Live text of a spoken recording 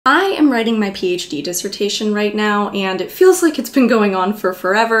I'm writing my PhD dissertation right now, and it feels like it's been going on for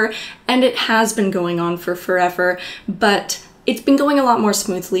forever, and it has been going on for forever, but it's been going a lot more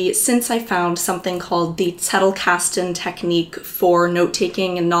smoothly since I found something called the zettelkasten technique for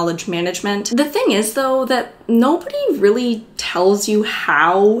note-taking and knowledge management. The thing is, though, that nobody really tells you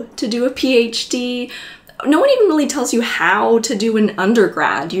how to do a PhD. No one even really tells you how to do an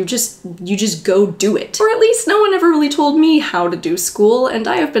undergrad. You just go do it. Or at least no one ever really told me how to do school, and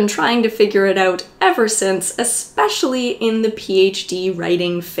I have been trying to figure it out ever since, especially in the PhD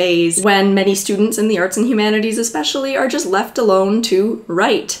writing phase, when many students in the arts and humanities especially are just left alone to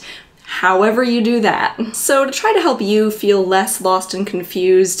write. However you do that. So to try to help you feel less lost and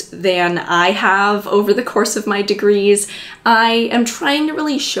confused than I have over the course of my degrees, I am trying to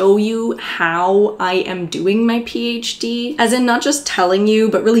really show you how I am doing my PhD, as in not just telling you,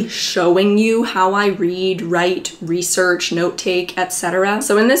 but really showing you how I read, write, research, note-take, etc.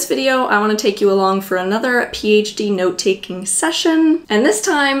 So in this video, I want to take you along for another PhD note-taking session, and this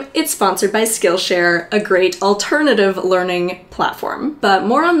time it's sponsored by Skillshare, a great alternative learning platform. But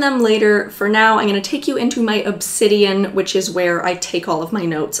more on them later. For now, I'm going to take you into my Obsidian, which is where I take all of my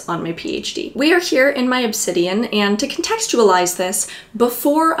notes on my PhD. We are here in my Obsidian, and to contextualize this,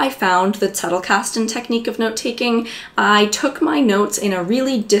 before I found the zettelkasten technique of note-taking, I took my notes in a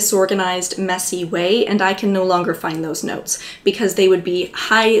really disorganized, messy way, and I can no longer find those notes because they would be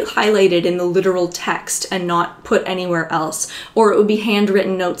highlighted in the literal text and not put anywhere else, or it would be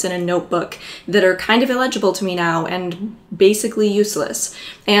handwritten notes in a notebook that are kind of illegible to me now and basically useless.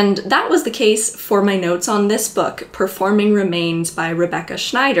 And that was the case for my notes on this book, Performing Remains by Rebecca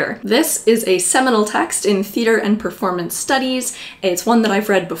Schneider. This is a seminal text in theater and performance studies. It's one that I've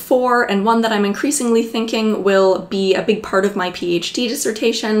read before and one that I'm increasingly thinking will be a big part of my PhD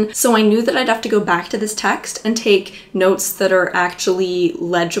dissertation, so I knew that I'd have to go back to this text and take notes that are actually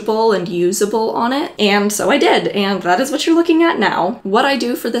legible and usable on it, and so I did, and that is what you're looking at now. What I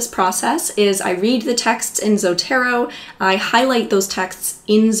do for this process is I read the texts in Zotero, I highlight those texts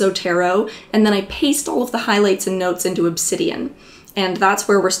in Zotero, and then I paste all of the highlights and notes into Obsidian. And that's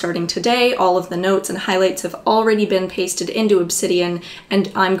where we're starting today. All of the notes and highlights have already been pasted into Obsidian,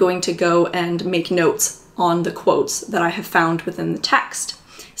 and I'm going to go and make notes on the quotes that I have found within the text,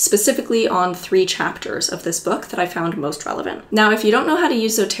 specifically on 3 chapters of this book that I found most relevant. Now, if you don't know how to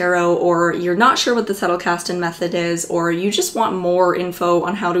use Zotero, or you're not sure what the zettelkasten method is, or you just want more info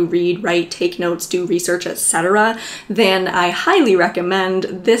on how to read, write, take notes, do research, etc., then I highly recommend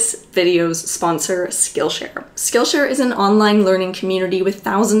this video's sponsor, Skillshare. Skillshare is an online learning community with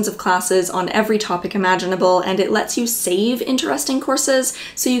thousands of classes on every topic imaginable, and it lets you save interesting courses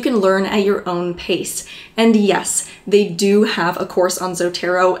so you can learn at your own pace. And yes, they do have a course on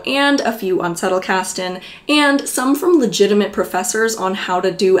Zotero and a few on zettelkasten, and some from legitimate professors on how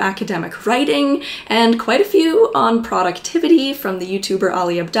to do academic writing, and quite a few on productivity from the YouTuber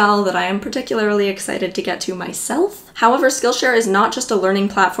Ali Abdaal that I am particularly excited to get to myself. However, Skillshare is not just a learning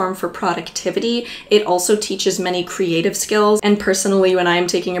platform for productivity, it also teaches many creative skills, and personally, when I am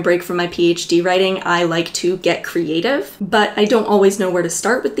taking a break from my PhD writing, I like to get creative, but I don't always know where to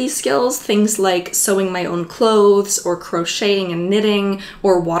start with these skills. Things like sewing my own clothes, or crocheting and knitting,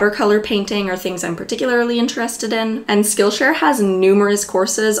 or watercolor painting are things I'm particularly interested in, and Skillshare has numerous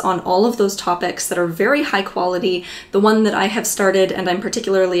courses on all of those topics that are very high quality. The one that I have started and I'm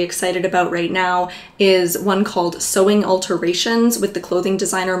particularly excited about right now is one called Sewing Alterations with the clothing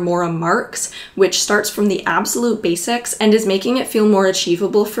designer Maura Marks, which starts from the absolute basics and is making it feel more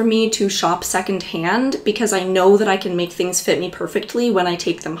achievable for me to shop secondhand because I know that I can make things fit me perfectly when I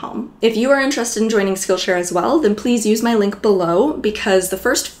take them home. If you are interested in joining Skillshare as well, then please use my link below, because the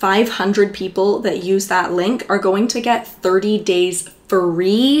first 500 people that use that link are going to get 30 days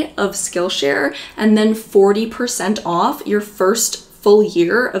free of Skillshare and then 40% off your first full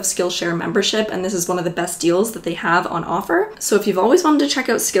year of Skillshare membership, and this is one of the best deals that they have on offer. So if you've always wanted to check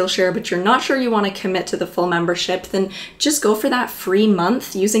out Skillshare, but you're not sure you want to commit to the full membership, then just go for that free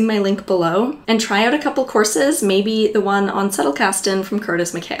month using my link below and try out a couple courses, maybe the one on zettelkasten from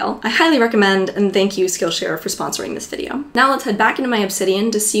Curtis McHale. I highly recommend, and thank you Skillshare for sponsoring this video. Now let's head back into my Obsidian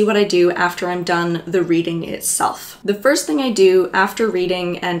to see what I do after I'm done the reading itself. The first thing I do after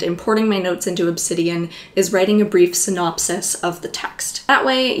reading and importing my notes into Obsidian is writing a brief synopsis of the text. text. That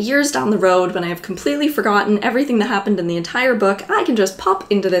way, years down the road, when I have completely forgotten everything that happened in the entire book, I can just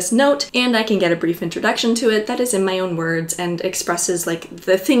pop into this note and I can get a brief introduction to it that is in my own words and expresses like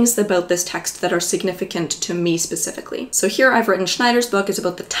the things about this text that are significant to me specifically. So here I've written Schneider's book is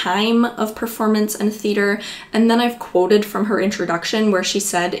about the time of performance and theater, and then I've quoted from her introduction where she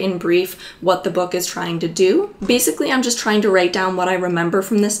said in brief what the book is trying to do. Basically, I'm just trying to write down what I remember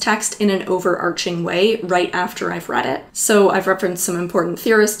from this text in an overarching way right after I've read it. So I've referenced some important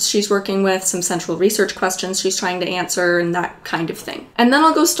theorists she's working with, some central research questions she's trying to answer, and that kind of thing. And then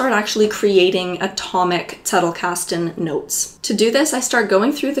I'll go start actually creating atomic zettelkasten notes. To do this, I start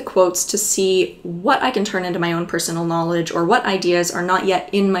going through the quotes to see what I can turn into my own personal knowledge or what ideas are not yet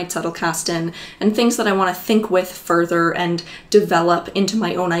in my zettelkasten and things that I want to think with further and develop into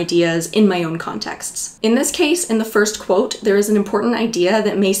my own ideas in my own contexts. In this case, in the first quote, there is an important idea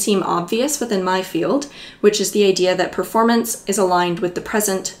that may seem obvious within my field, which is the idea that performance is aligned with the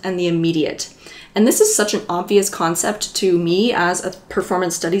present and the immediate. And this is such an obvious concept to me as a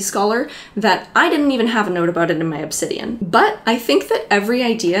performance studies scholar that I didn't even have a note about it in my Obsidian. But I think that every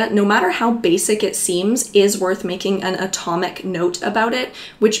idea, no matter how basic it seems, is worth making an atomic note about it,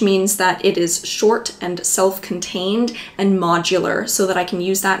 which means that it is short and self-contained and modular so that I can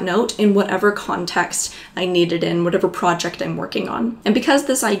use that note in whatever context I need it in, whatever project I'm working on. And because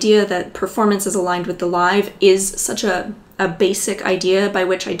this idea that performance is aligned with the live is such a basic idea, by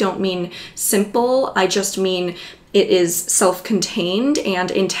which I don't mean simple, I just mean it is self-contained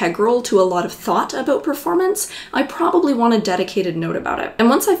and integral to a lot of thought about performance, I probably want a dedicated note about it. And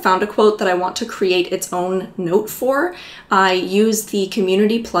once I've found a quote that I want to create its own note for, I use the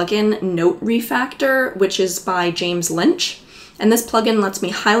community plugin Note Refactor, which is by James Lynch. And this plugin lets me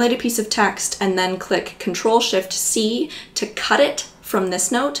highlight a piece of text and then click Ctrl-Shift-C to cut it from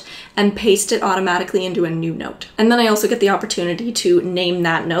this note and paste it automatically into a new note. And then I also get the opportunity to name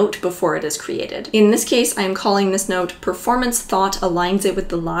that note before it is created. In this case, I am calling this note Performance Thought Aligns It with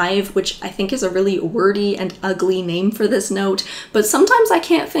the Live, which I think is a really wordy and ugly name for this note, but sometimes I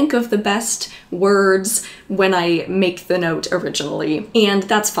can't think of the best words when I make the note originally, and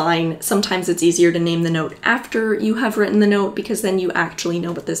that's fine. Sometimes it's easier to name the note after you have written the note because then you actually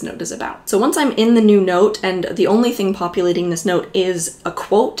know what this note is about. So once I'm in the new note and the only thing populating this note is a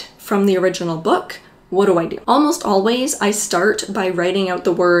quote from the original book, what do I do? Almost always I start by writing out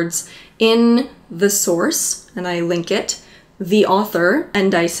the words in the source, and I link it, the author,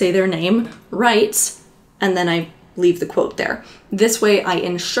 and I say their name, writes, and then I leave the quote there. This way I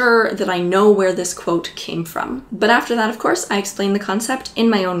ensure that I know where this quote came from. But after that, of course, I explain the concept in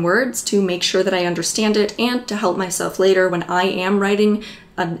my own words to make sure that I understand it and to help myself later when I am writing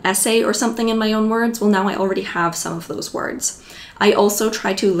an essay or something in my own words. Well, now I already have some of those words. I also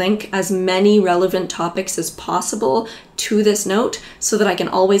try to link as many relevant topics as possible to this note so that I can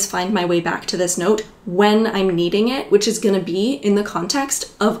always find my way back to this note when I'm needing it, which is going to be in the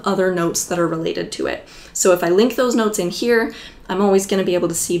context of other notes that are related to it. So if I link those notes in here, I'm always going to be able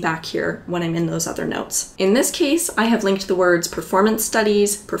to see back here when I'm in those other notes. In this case, I have linked the words performance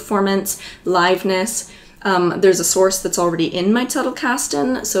studies, performance, liveness. There's a source that's already in my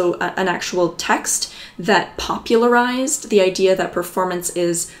zettelkasten, so an actual text that popularized the idea that performance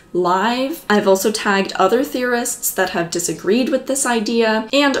is live. I've also tagged other theorists that have disagreed with this idea,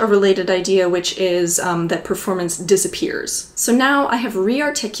 and a related idea, which is that performance disappears. So now I have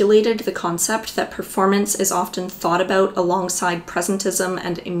re-articulated the concept that performance is often thought about alongside presentism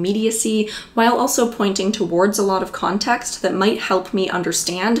and immediacy, while also pointing towards a lot of context that might help me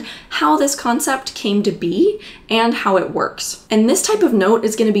understand how this concept came to be and how it works. And this type of note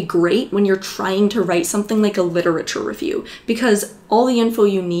is going to be great when you're trying to write something like a literature review, because all the info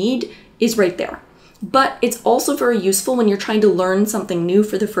you need is right there. But it's also very useful when you're trying to learn something new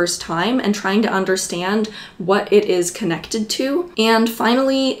for the first time and trying to understand what it is connected to. And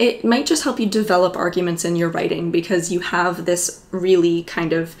finally, it might just help you develop arguments in your writing because you have this really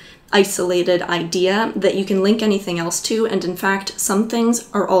kind of isolated idea that you can link anything else to, and in fact, some things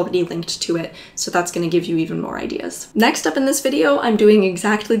are already linked to it, so that's going to give you even more ideas. Next up in this video, I'm doing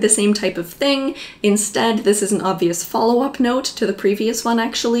exactly the same type of thing. Instead, this is an obvious follow-up note to the previous one,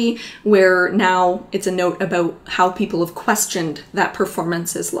 actually, where now it's a note about how people have questioned that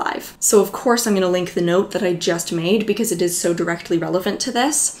performance is live. So of course I'm going to link the note that I just made because it is so directly relevant to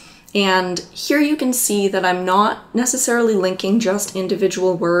this. And here you can see that I'm not necessarily linking just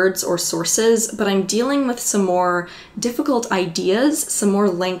individual words or sources, but I'm dealing with some more difficult ideas, some more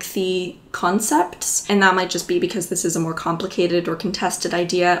lengthy concepts, and that might just be because this is a more complicated or contested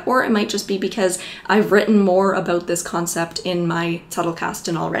idea, or it might just be because I've written more about this concept in my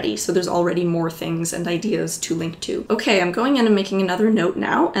zettelkasten already, so there's already more things and ideas to link to. Okay, I'm going in and making another note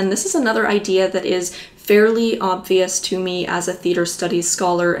now, and this is another idea that is fairly obvious to me as a theater studies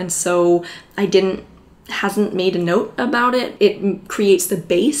scholar, and so I hasn't made a note about it. It creates the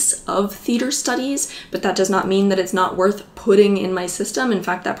base of theater studies, but that does not mean that it's not worth putting in my system. In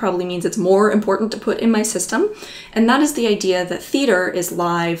fact, that probably means it's more important to put in my system. And that is the idea that theater is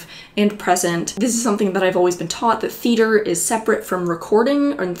live and present. This is something that I've always been taught, that theater is separate from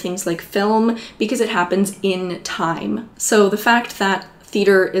recording and things like film because it happens in time. So the fact that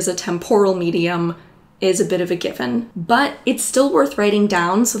theater is a temporal medium is a bit of a given, but it's still worth writing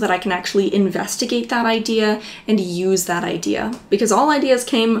down so that I can actually investigate that idea and use that idea, because all ideas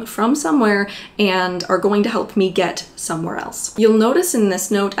came from somewhere and are going to help me get somewhere else. You'll notice in this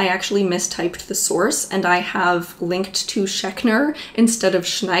note I actually mistyped the source and I have linked to Schechner instead of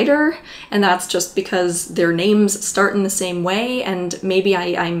Schneider, and that's just because their names start in the same way, and maybe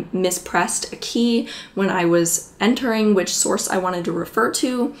I mispressed a key when I was entering which source I wanted to refer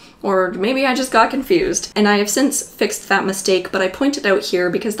to, or maybe I just got confused. And I have since fixed that mistake, but I point it out here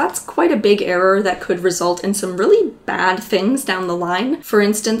because that's quite a big error that could result in some really bad things down the line. For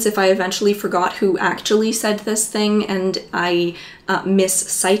instance, if I eventually forgot who actually said this thing and I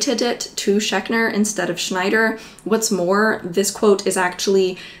miscited it to Schechner instead of Schneider. What's more, this quote is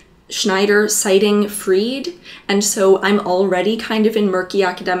actually Schneider citing Fried, and so I'm already kind of in murky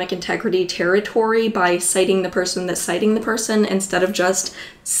academic integrity territory by citing the person that's citing the person instead of just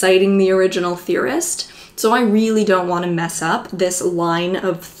citing the original theorist. So I really don't want to mess up this line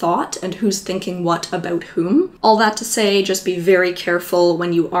of thought and who's thinking what about whom. All that to say, just be very careful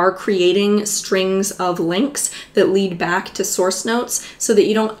when you are creating strings of links that lead back to source notes so that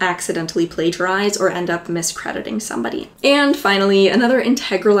you don't accidentally plagiarize or end up miscrediting somebody. And finally, another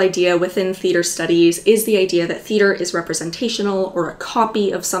integral idea within theater studies is the idea that theater is representational or a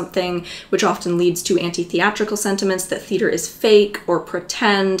copy of something, which often leads to anti-theatrical sentiments that theater is fake or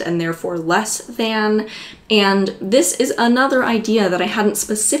pretend and therefore less than. And this is another idea that I hadn't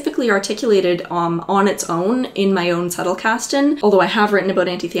specifically articulated on its own in my own zettelkasten. Although I have written about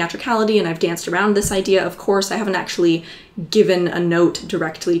anti-theatricality and I've danced around this idea, of course, I haven't actually given a note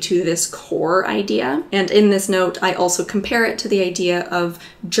directly to this core idea. And in this note, I also compare it to the idea of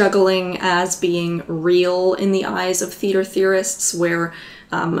juggling as being real in the eyes of theater theorists, where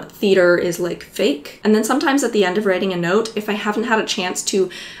theater is like fake. And then sometimes at the end of writing a note, if I haven't had a chance to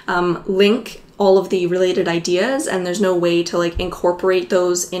link all of the related ideas and there's no way to like incorporate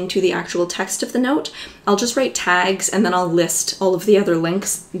those into the actual text of the note, I'll just write tags and then I'll list all of the other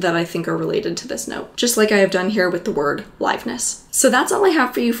links that I think are related to this note, just like I have done here with the word liveness. So that's all I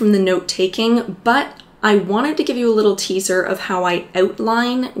have for you from the note taking, but I wanted to give you a little teaser of how I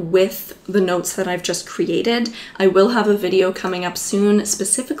outline with the notes that I've just created. I will have a video coming up soon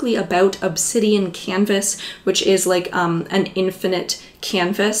specifically about Obsidian Canvas, which is like an infinite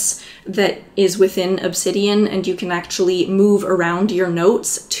canvas that is within Obsidian, and you can actually move around your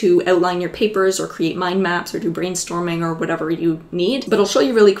notes to outline your papers or create mind maps or do brainstorming or whatever you need. But I'll show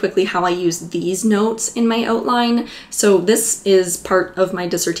you really quickly how I use these notes in my outline. So this is part of my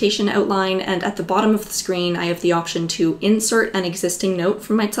dissertation outline, and at the bottom of the screen I have the option to insert an existing note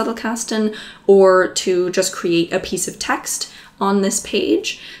from my zettelkasten or to just create a piece of text on this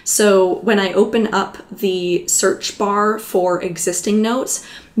page. So when I open up the search bar for existing notes,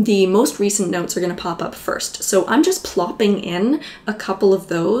 the most recent notes are going to pop up first. So I'm just plopping in a couple of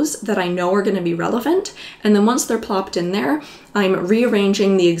those that I know are going to be relevant. And then once they're plopped in there, I'm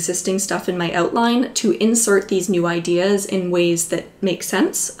rearranging the existing stuff in my outline to insert these new ideas in ways that make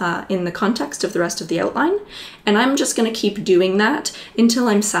sense in the context of the rest of the outline. And I'm just going to keep doing that until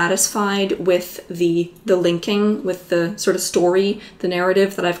I'm satisfied with the linking, with the sort of story, the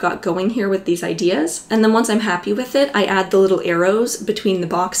narrative that I've got going here with these ideas. And then once I'm happy with it, I add the little arrows between the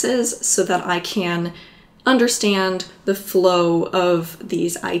boxes so that I can understand the flow of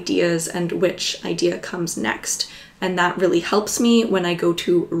these ideas and which idea comes next. And that really helps me when I go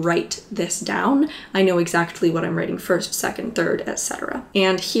to write this down. I know exactly what I'm writing first, second, third, etc.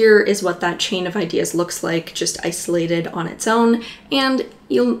 And here is what that chain of ideas looks like, just isolated on its own. And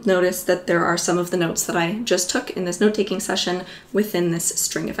you'll notice that there are some of the notes that I just took in this note-taking session within this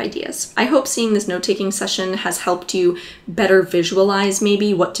string of ideas. I hope seeing this note-taking session has helped you better visualize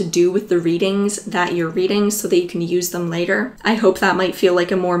maybe what to do with the readings that you're reading so that you can use them later. I hope that might feel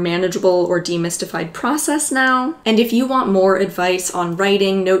like a more manageable or demystified process now. And if you want more advice on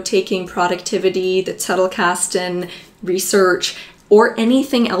writing, note-taking, productivity, the zettelkasten, research, or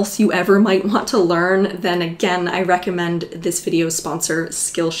anything else you ever might want to learn, then again, I recommend this video's sponsor,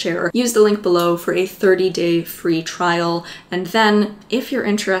 Skillshare. Use the link below for a 30-day free trial, and then, if you're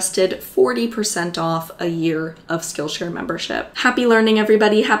interested, 40% off a year of Skillshare membership. Happy learning,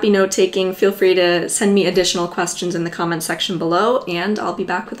 everybody. Happy note-taking. Feel free to send me additional questions in the comment section below, and I'll be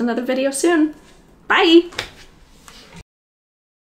back with another video soon. Bye!